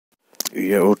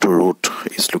Yaoto Road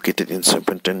is located in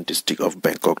Sampanthan district of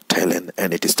Bangkok, Thailand,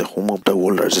 and it is the home of the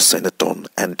world's largest Chinatown,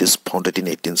 and it is founded in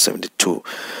 1872.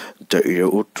 The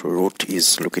Yaoto Road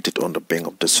is located on the bank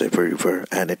of the Saibai River,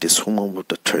 and it is home of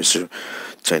the treasure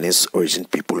Chinese origin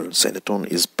people. Chinatown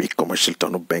is big commercial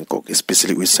town of Bangkok,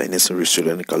 especially with Chinese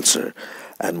restaurant culture,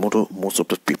 and most of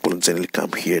the people generally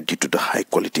come here due to the high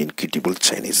quality incredible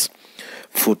Chinese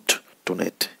food.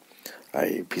 Tonight,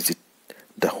 I visit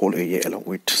the whole area along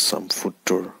with some food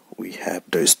tour. We have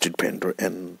the street vendor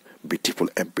and beautiful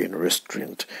ambient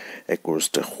restaurant across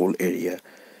the whole area,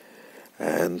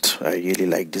 and I really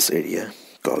like this area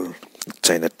called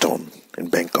Chinatown in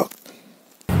Bangkok.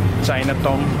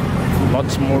 Chinatown,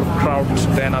 lots more crowd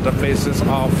than other places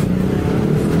of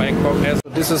Bangkok. As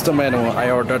this is the menu. I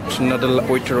ordered noodle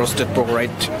with roasted pork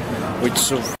right with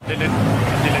soup. The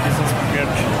ladies is prepared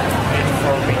it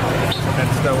for me.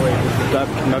 That's the way. Duck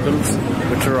noodles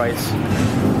with rice.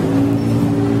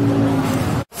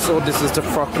 So this is the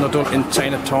frog noodle in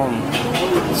Chinatown.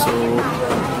 So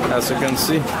as you can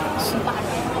see,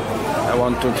 I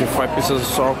want 25 pieces of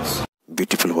socks.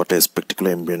 Beautiful water,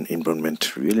 spectacular ambient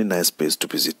environment. Really nice place to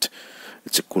visit.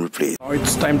 It's a cool place. Now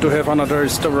it's time to have another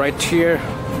stop right here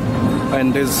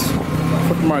in this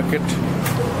food market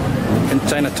in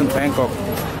Chinatown, Bangkok.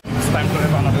 It's time to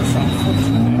have another some food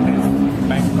in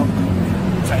Bangkok,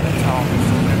 Chinatown.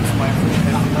 That's my food.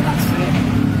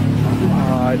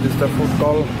 It is the food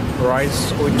called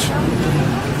rice with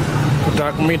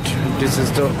duck meat. This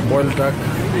is the boiled duck.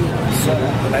 So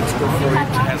let's go for it.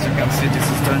 As you can see, this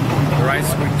is the rice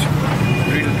with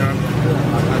grilled duck.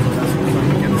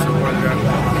 You can see boiled duck.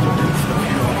 This is the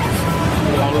view of this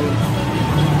whole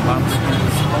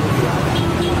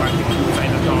market in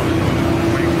Chinatown.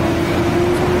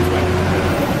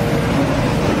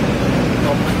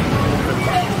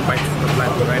 Bite from the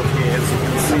plant right here, as you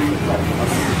can see.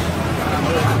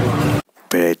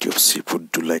 Variety of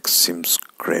seafood do like shrimp,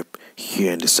 crab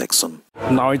here in this section.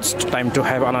 Now it's time to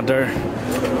have another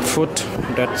food.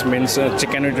 That means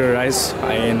chicken with rice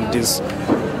in this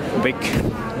big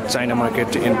China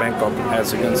market in Bangkok.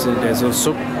 As you can see, there's a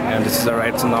soup and this is the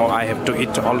rice. Now I have to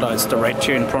eat all the stuff right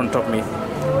here in front of me.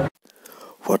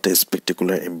 What a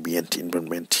spectacular ambient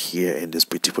environment here in this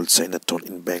beautiful Chinatown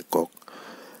in Bangkok.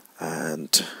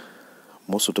 And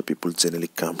most of the people generally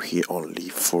come here only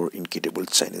for incredible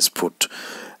Chinese food,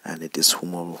 and it is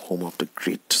home of the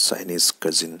great Chinese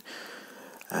cuisine,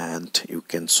 and you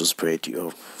can choose variety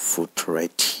of food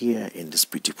right here in this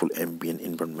beautiful ambient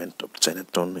environment of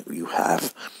Chinatown. You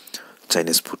have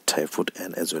Chinese food, Thai food,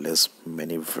 and as well as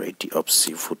many variety of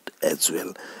seafood as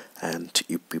well. And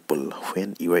you people,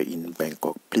 when you are in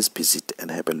Bangkok, please visit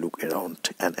and have a look around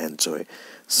and enjoy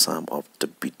some of the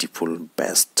beautiful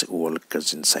best world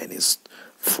cuisine Chinese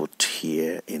food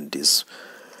here in this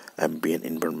ambient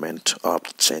environment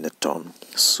of Chinatown.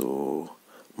 So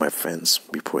my friends,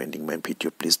 before ending my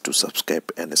video, please do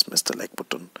subscribe and smash the like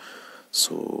button,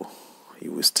 so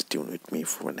you will stay tuned with me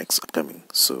for my next upcoming.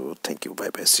 So thank you, bye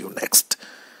bye, see you next.